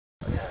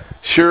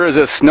Sure is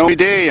a snowy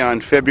day on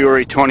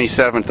February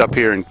 27th up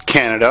here in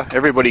Canada.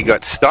 Everybody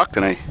got stuck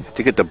and I had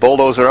to get the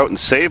bulldozer out and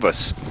save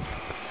us.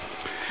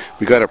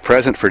 We got a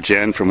present for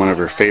Jen from one of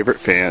her favorite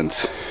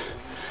fans.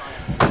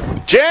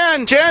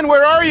 Jen,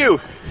 where are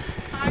you?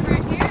 I'm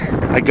right here.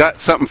 I got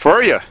something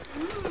for you.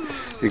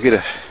 You're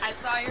gonna... I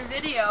saw your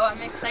video. I'm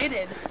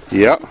excited.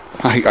 Yep,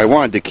 I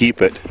wanted to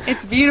keep it.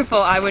 It's beautiful.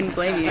 I wouldn't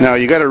blame you. Now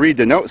you got to read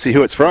the note, see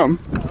who it's from.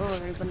 Oh,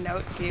 there's a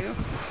note too.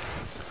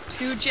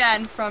 To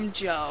Jen from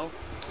Joe.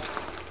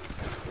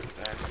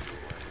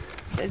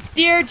 It says,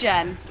 Dear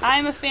Jen,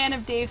 I'm a fan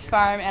of Dave's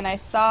Farm and I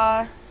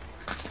saw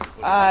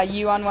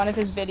you on one of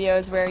his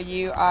videos where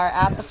you are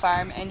at the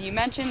farm and you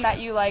mentioned that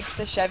you liked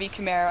the Chevy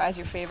Camaro as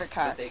your favorite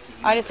car.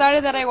 I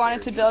decided that I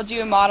wanted to build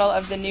you a model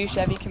of the new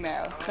Chevy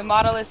Camaro. The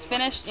model is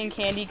finished in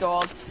candy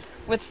gold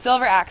with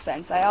silver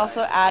accents. I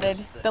also added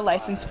the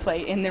license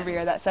plate in the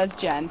rear that says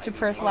Jen to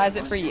personalize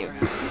it for you.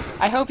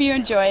 I hope you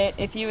enjoy it.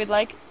 If you would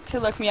like to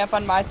look me up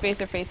on MySpace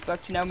or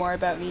Facebook to know more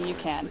about me, you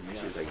can.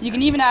 You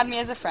can even add me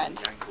as a friend.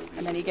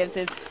 And then he gives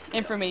his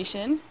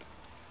information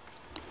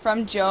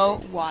from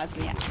Joe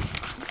Wozniak.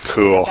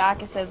 Cool.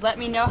 Back it says, let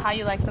me know how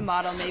you like the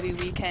model. Maybe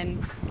we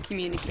can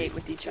communicate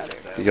with each other.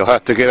 You'll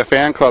have to get a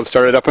fan club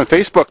started up on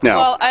Facebook now.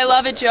 Well, I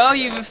love it, Joe.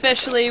 You've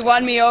officially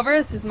won me over.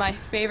 This is my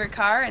favorite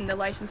car, and the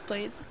license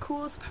plate is the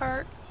coolest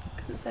part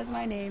because it says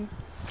my name.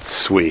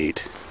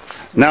 Sweet.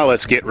 Now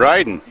let's get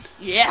riding.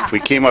 Yeah. We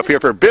came up here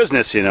for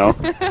business, you know.